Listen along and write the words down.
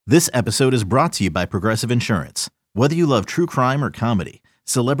This episode is brought to you by Progressive Insurance. Whether you love true crime or comedy,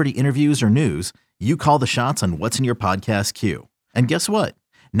 celebrity interviews or news, you call the shots on what's in your podcast queue. And guess what?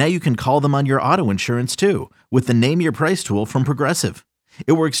 Now you can call them on your auto insurance too with the Name Your Price tool from Progressive.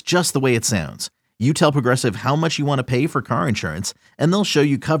 It works just the way it sounds. You tell Progressive how much you want to pay for car insurance, and they'll show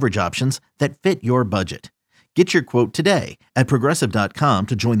you coverage options that fit your budget. Get your quote today at Progressive.com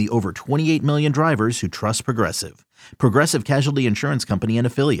to join the over 28 million drivers who trust Progressive. Progressive Casualty Insurance Company and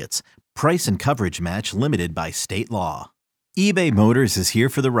Affiliates. Price and coverage match limited by state law. eBay Motors is here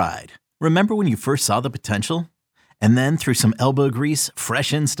for the ride. Remember when you first saw the potential? And then through some elbow grease,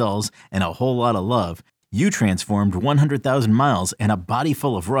 fresh installs, and a whole lot of love, you transformed 100,000 miles and a body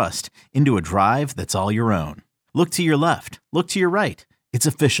full of rust into a drive that's all your own. Look to your left. Look to your right. It's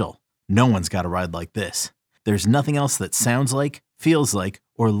official. No one's got a ride like this. There's nothing else that sounds like, feels like,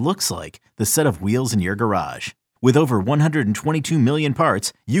 or looks like the set of wheels in your garage. With over 122 million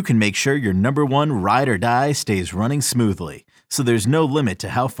parts, you can make sure your number one ride or die stays running smoothly, so there's no limit to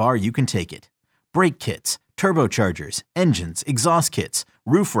how far you can take it. Brake kits, turbochargers, engines, exhaust kits,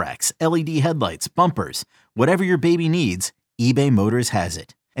 roof racks, LED headlights, bumpers, whatever your baby needs, eBay Motors has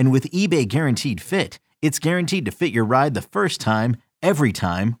it. And with eBay Guaranteed Fit, it's guaranteed to fit your ride the first time, every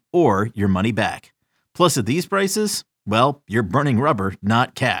time, or your money back. Plus, at these prices, well, you're burning rubber,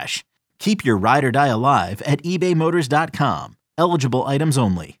 not cash. Keep your ride or die alive at ebaymotors.com. Eligible items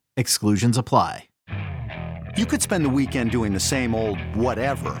only. Exclusions apply. You could spend the weekend doing the same old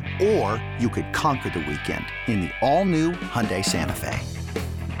whatever, or you could conquer the weekend in the all-new Hyundai Santa Fe.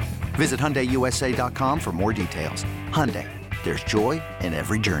 Visit HyundaiUSA.com for more details. Hyundai, there's joy in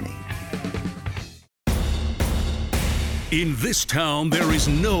every journey. In this town, there is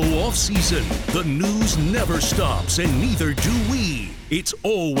no off-season. The news never stops, and neither do we. It's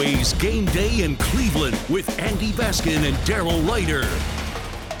always game day in Cleveland with Andy Baskin and Daryl Ryder.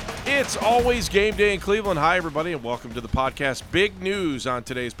 It's always game day in Cleveland. Hi, everybody, and welcome to the podcast. Big news on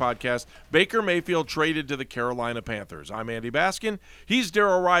today's podcast. Baker Mayfield traded to the Carolina Panthers. I'm Andy Baskin. He's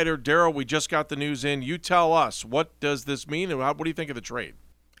Daryl Ryder. Daryl, we just got the news in. You tell us, what does this mean, and what do you think of the trade?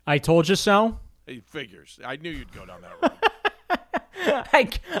 I told you so. It figures. I knew you'd go down that road.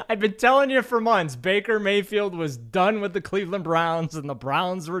 I've been telling you for months, Baker Mayfield was done with the Cleveland Browns, and the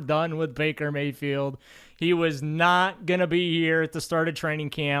Browns were done with Baker Mayfield. He was not going to be here at the start of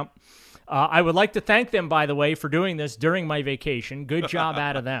training camp. I would like to thank them, by the way, for doing this during my vacation. Good job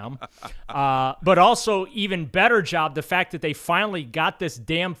out of them. But also, even better job, the fact that they finally got this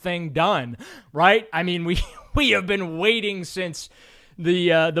damn thing done, right? I mean, we have been waiting since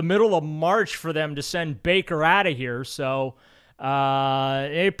the middle of March for them to send Baker out of here. So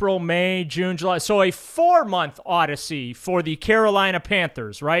April, May, June, July. So a 4-month odyssey for the Carolina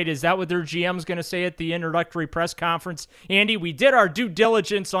Panthers, right? Is that what their GM's going to say at the introductory press conference? Andy, we did our due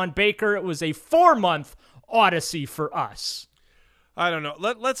diligence on Baker. It was a 4-month odyssey for us. I don't know.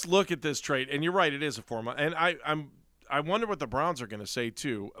 Let's look at this trade. And you're right, it is a 4-month. And I wonder what the Browns are going to say,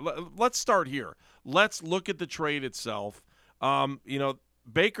 too. Let's start here. Let's look at the trade itself.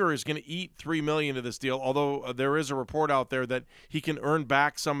 Baker is going to eat $3 million of this deal, although there is a report out there that he can earn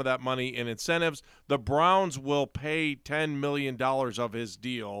back some of that money in incentives. The Browns will pay $10 million of his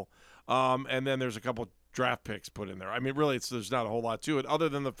deal, and then there's a couple draft picks put in there. I mean, really, there's not a whole lot to it, other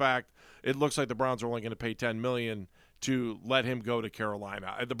than the fact it looks like the Browns are only going to pay $10 million to let him go to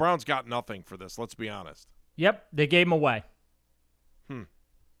Carolina. The Browns got nothing for this, let's be honest. Yep, they gave him away.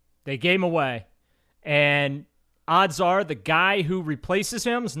 They gave him away, and odds are the guy who replaces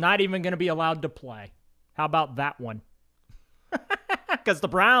him is not even going to be allowed to play. How about that one? Because the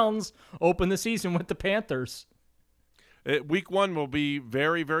Browns open the season with the Panthers. Week 1 will be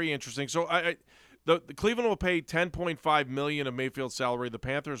very, very interesting. So the Cleveland will pay $10.5 million of Mayfield's salary. The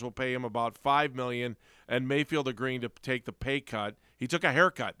Panthers will pay him about $5 million, and Mayfield agreeing to take the pay cut. He took a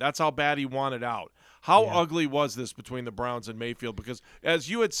haircut. That's how bad he wanted out. How ugly was this between the Browns and Mayfield? Because as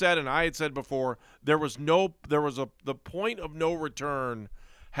you had said and I had said before, the point of no return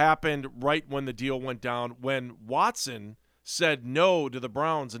happened right when the deal went down, when Watson said no to the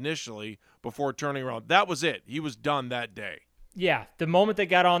Browns initially before turning around. That was it. He was done that day. Yeah, the moment they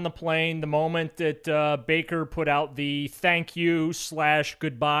got on the plane, the moment that Baker put out the thank you /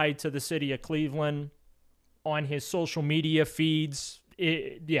 goodbye to the city of Cleveland on his social media feeds,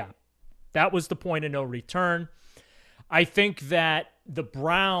 that was the point of no return. I think that the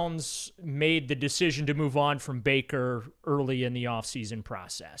Browns made the decision to move on from Baker early in the offseason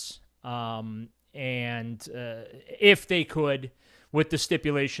process. And if they could, with the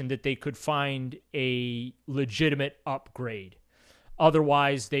stipulation that they could find a legitimate upgrade.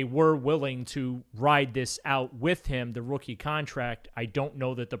 Otherwise, they were willing to ride this out with him, the rookie contract. I don't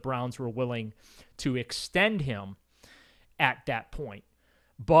know that the Browns were willing to extend him at that point.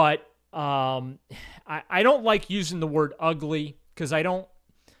 But I don't like using the word ugly because I don't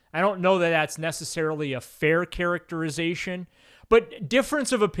know that that's necessarily a fair characterization. But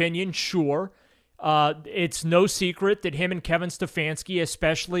difference of opinion, sure. It's no secret that him and Kevin Stefanski,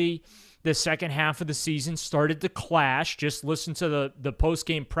 especially the second half of the season, started to clash. Just listen to the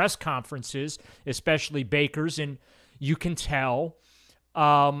post-game press conferences, especially Baker's, and you can tell.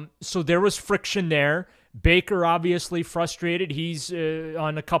 So there was friction there. Baker obviously frustrated. He's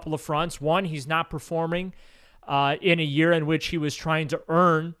on a couple of fronts. One, he's not performing in a year in which he was trying to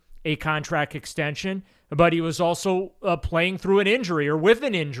earn a contract extension, but he was also playing through an injury or with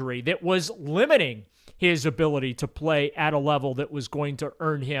an injury that was limiting his ability to play at a level that was going to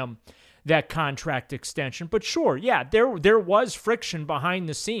earn him that contract extension. But sure, yeah, there was friction behind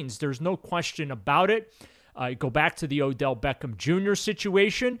the scenes. There's no question about it. Go back to the Odell Beckham Jr.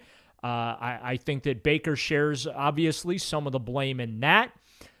 situation. I think that Baker shares, obviously, some of the blame in that.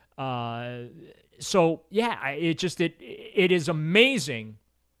 So, yeah, it is amazing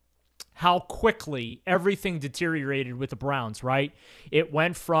how quickly everything deteriorated with the Browns, right? It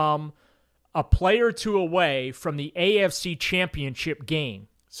went from a play or two away from the AFC Championship game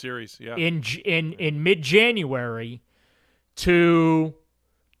series, yeah, in mid-January to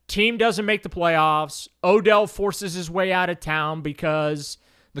team doesn't make the playoffs. Odell forces his way out of town because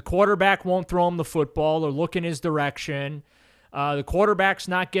the quarterback won't throw him the football or look in his direction. The quarterback's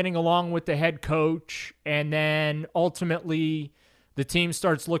not getting along with the head coach, and then ultimately the team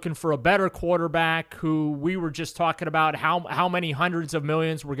starts looking for a better quarterback who we were just talking about how many hundreds of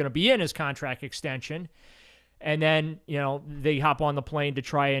millions were going to be in his contract extension. And then, they hop on the plane to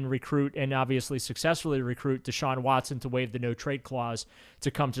try and recruit and obviously successfully recruit Deshaun Watson to waive the no-trade clause to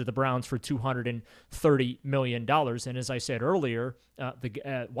come to the Browns for $230 million. And as I said earlier,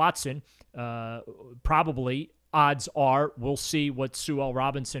 Watson probably, odds are, we'll see what Sue L.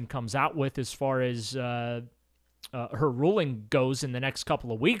 Robinson comes out with as far as her ruling goes in the next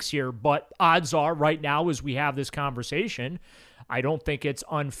couple of weeks here. But odds are right now as we have this conversation, I don't think it's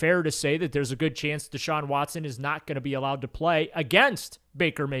unfair to say that there's a good chance Deshaun Watson is not going to be allowed to play against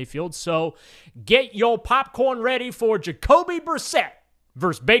Baker Mayfield. So get your popcorn ready for Jacoby Brissett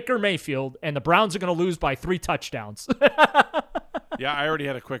versus Baker Mayfield, and the Browns are going to lose by 3 touchdowns. Yeah, I already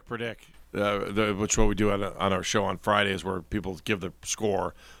had a quick predict, which what we do on our show on Fridays where people give the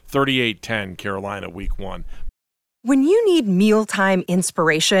score, 38-10 Carolina week 1. When you need mealtime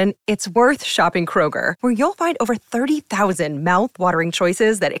inspiration, it's worth shopping Kroger, where you'll find over 30,000 mouth-watering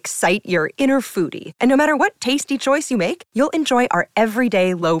choices that excite your inner foodie. And no matter what tasty choice you make, you'll enjoy our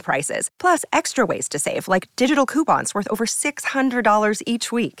everyday low prices, plus extra ways to save, like digital coupons worth over $600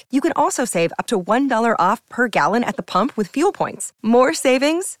 each week. You can also save up to $1 off per gallon at the pump with fuel points. More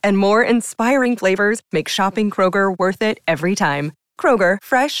savings and more inspiring flavors make shopping Kroger worth it every time. Kroger,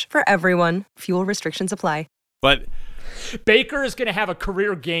 fresh for everyone. Fuel restrictions apply. But Baker is going to have a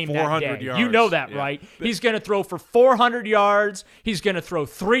career game that day. Yards. You know that, right? He's going to throw for 400 yards. He's going to throw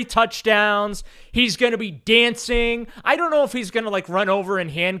 3 touchdowns. He's going to be dancing. I don't know if he's going to run over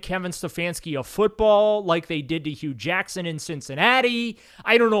and hand Kevin Stefanski a football like they did to Hugh Jackson in Cincinnati.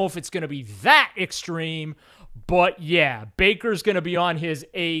 I don't know if it's going to be that extreme. But yeah, Baker's going to be on his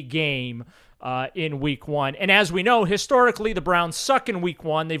A game in week 1. And as we know, historically, the Browns suck in week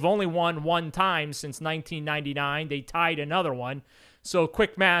 1. They've only won 1 time since 1999. They tied another one. So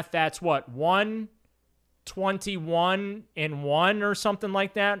quick math, that's what, 121-1 or something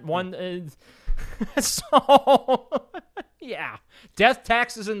like that? So, yeah. Death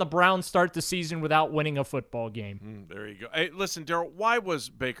taxes and the Browns start the season without winning a football game. There you go. Hey, listen, Daryl, why was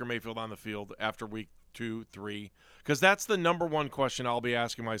Baker Mayfield on the field after week 2, 3? Because that's the number one question I'll be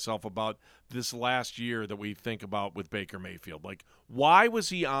asking myself about this last year that we think about with Baker Mayfield. Why was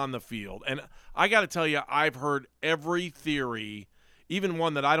he on the field? And I got to tell you, I've heard every theory, even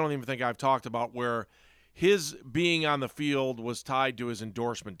one that I don't even think I've talked about, where his being on the field was tied to his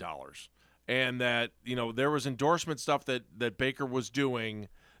endorsement dollars. And that, there was endorsement stuff that Baker was doing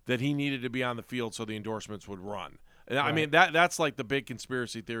that he needed to be on the field so the endorsements would run. And right. I mean, that's the big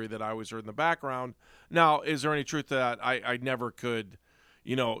conspiracy theory that I always heard in the background. Now, is there any truth to that? I never could,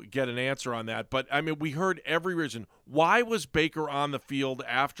 get an answer on that. But, I mean, we heard every reason. Why was Baker on the field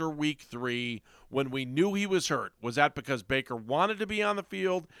after week 3 when we knew he was hurt? Was that because Baker wanted to be on the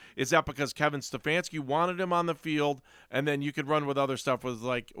field? Is that because Kevin Stefanski wanted him on the field? And then you could run with other stuff with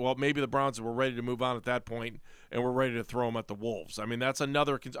maybe the Browns were ready to move on at that point and we're ready to throw him at the Wolves. I mean, that's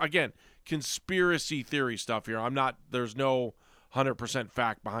another, again, conspiracy theory stuff here. There's no 100%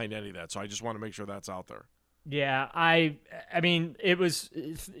 fact behind any of that. So I just want to make sure that's out there. Yeah, I mean, it was,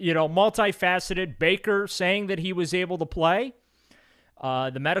 multifaceted. Baker saying that he was able to play.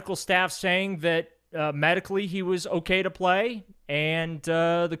 The medical staff saying that medically he was okay to play. And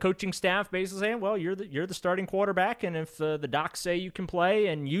the coaching staff basically saying, well, you're the starting quarterback, and if the docs say you can play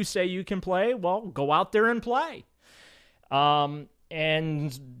and you say you can play, well, go out there and play.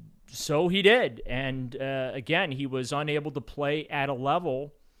 And so he did. And again, he was unable to play at a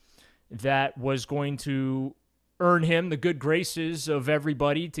level that was going to earn him the good graces of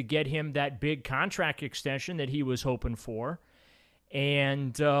everybody to get him that big contract extension that he was hoping for.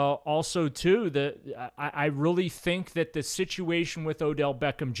 And also, too, I really think that the situation with Odell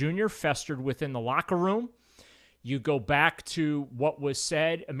Beckham Jr. festered within the locker room. You go back to what was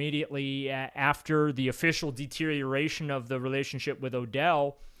said immediately after the official deterioration of the relationship with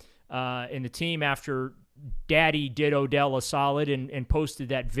Odell in the team after Daddy did Odell a solid and posted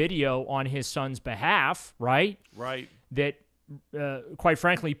that video on his son's behalf, right? Right. That, quite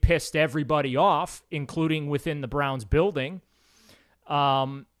frankly, pissed everybody off, including within the Browns building.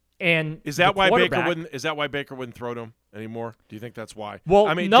 And is that why Baker wouldn't throw to him anymore? Do you think that's why? Well,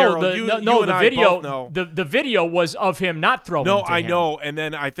 I mean, no, Darryl, the video, the video was of him not throwing. No, to I him. know, and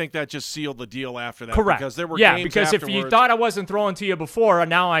then I think that just sealed the deal after that. Correct. Because there were games because afterwards. If you thought I wasn't throwing to you before,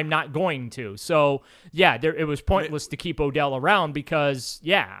 now I'm not going to. So yeah, it was pointless to keep Odell around because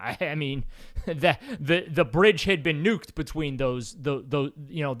I mean, the bridge had been nuked between those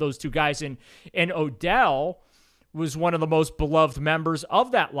two guys, and Odell was one of the most beloved members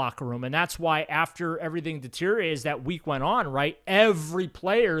of that locker room. And that's why after everything deteriorated as that week went on, right, every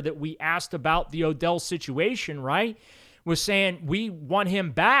player that we asked about the Odell situation, right, was saying, we want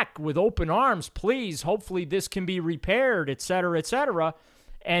him back with open arms, please. Hopefully this can be repaired, et cetera, et cetera.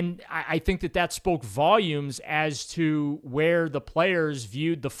 And I think that spoke volumes as to where the players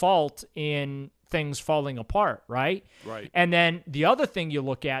viewed the fault in things falling apart, right? Right. And then the other thing you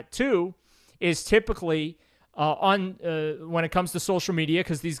look at, too, is typically when it comes to social media,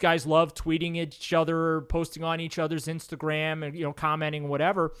 because these guys love tweeting each other, posting on each other's Instagram, and commenting,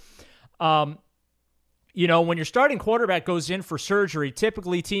 whatever. When your starting quarterback goes in for surgery,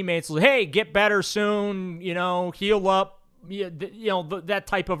 typically teammates will, hey, get better soon, heal up, that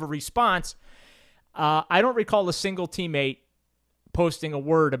type of a response. I don't recall a single teammate posting a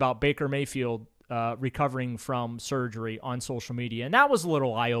word about Baker Mayfield recovering from surgery on social media, and that was a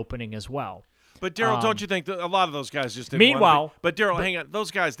little eye-opening as well. But Darryl, don't you think that a lot of those guys just didn't meanwhile, want to be, but Darryl, hang on,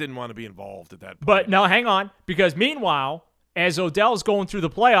 those guys didn't want to be involved at that point. But no, hang on, because meanwhile, as Odell's going through the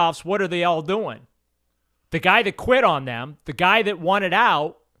playoffs, what are they all doing? The guy that quit on them, the guy that wanted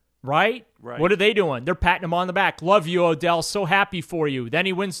out, right? What are they doing? They're patting him on the back. Love you, Odell. So happy for you. Then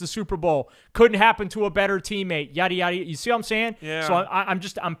he wins the Super Bowl. Couldn't happen to a better teammate. Yada yada. You see what I'm saying? Yeah. So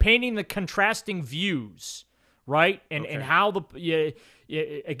I'm painting the contrasting views, right? And how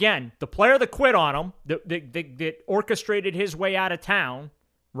again, the player that quit on him, that orchestrated his way out of town,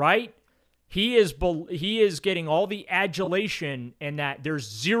 right? He is getting all the adulation, and that there's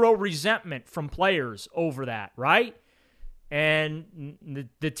zero resentment from players over that, right? And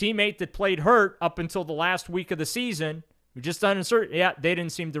the teammate that played hurt up until the last week of the season, who just uncertain, they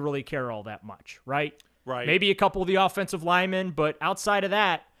didn't seem to really care all that much, right? Right. Maybe a couple of the offensive linemen, but outside of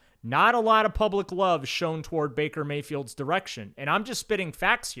that, not a lot of public love shown toward Baker Mayfield's direction. And I'm just spitting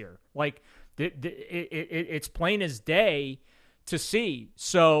facts here. Like, it's plain as day to see.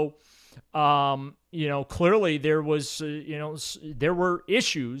 So, clearly there was, there were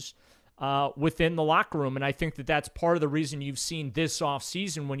issues within the locker room. And I think that's part of the reason you've seen this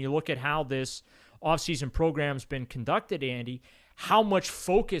offseason, when you look at how this offseason program's been conducted, Andy, how much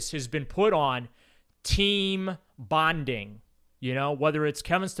focus has been put on team bonding. Whether it's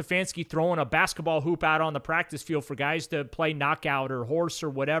Kevin Stefanski throwing a basketball hoop out on the practice field for guys to play knockout or horse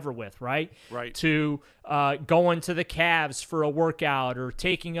or whatever with, right? Right. To going to the Cavs for a workout, or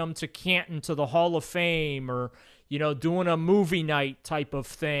taking them to Canton to the Hall of Fame, or, doing a movie night type of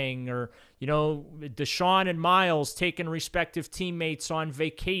thing, or, Deshaun and Miles taking respective teammates on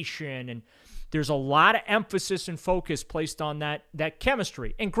vacation. And there's a lot of emphasis and focus placed on that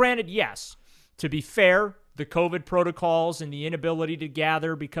chemistry. And granted, yes, to be fair, the COVID protocols and the inability to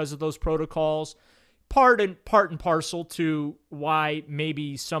gather because of those protocols, part and parcel to why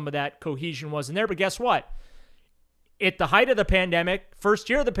maybe some of that cohesion wasn't there. But guess what? At the height of the pandemic, first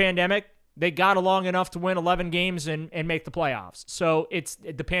year of the pandemic, they got along enough to win 11 games and make the playoffs. So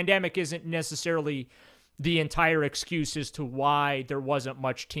the pandemic isn't necessarily the entire excuse as to why there wasn't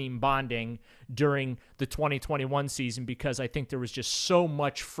much team bonding during the 2021 season, because I think there was just so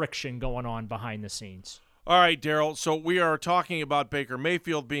much friction going on behind the scenes. All right, Daryl. So we are talking about Baker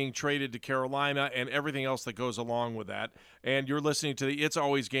Mayfield being traded to Carolina and everything else that goes along with that. And you're listening to the It's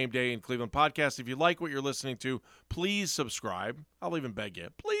Always Game Day in Cleveland podcast. If you like what you're listening to, please subscribe. I'll even beg you,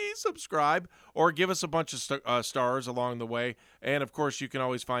 please subscribe or give us a bunch of stars along the way. And, of course, you can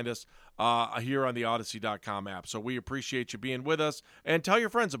always find us here on the Odyssey.com app. So we appreciate you being with us. And tell your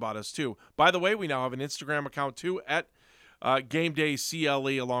friends about us, too. By the way, we now have an Instagram account, too, at Game Day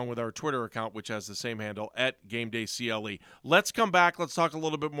CLE, along with our Twitter account, which has the same handle, at Game Day CLE. Let's come back. Let's talk a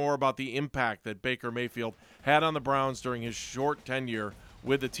little bit more about the impact that Baker Mayfield had on the Browns during his short tenure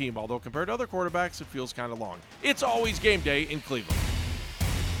with the team. Although compared to other quarterbacks, it feels kind of long. It's always Game Day in Cleveland.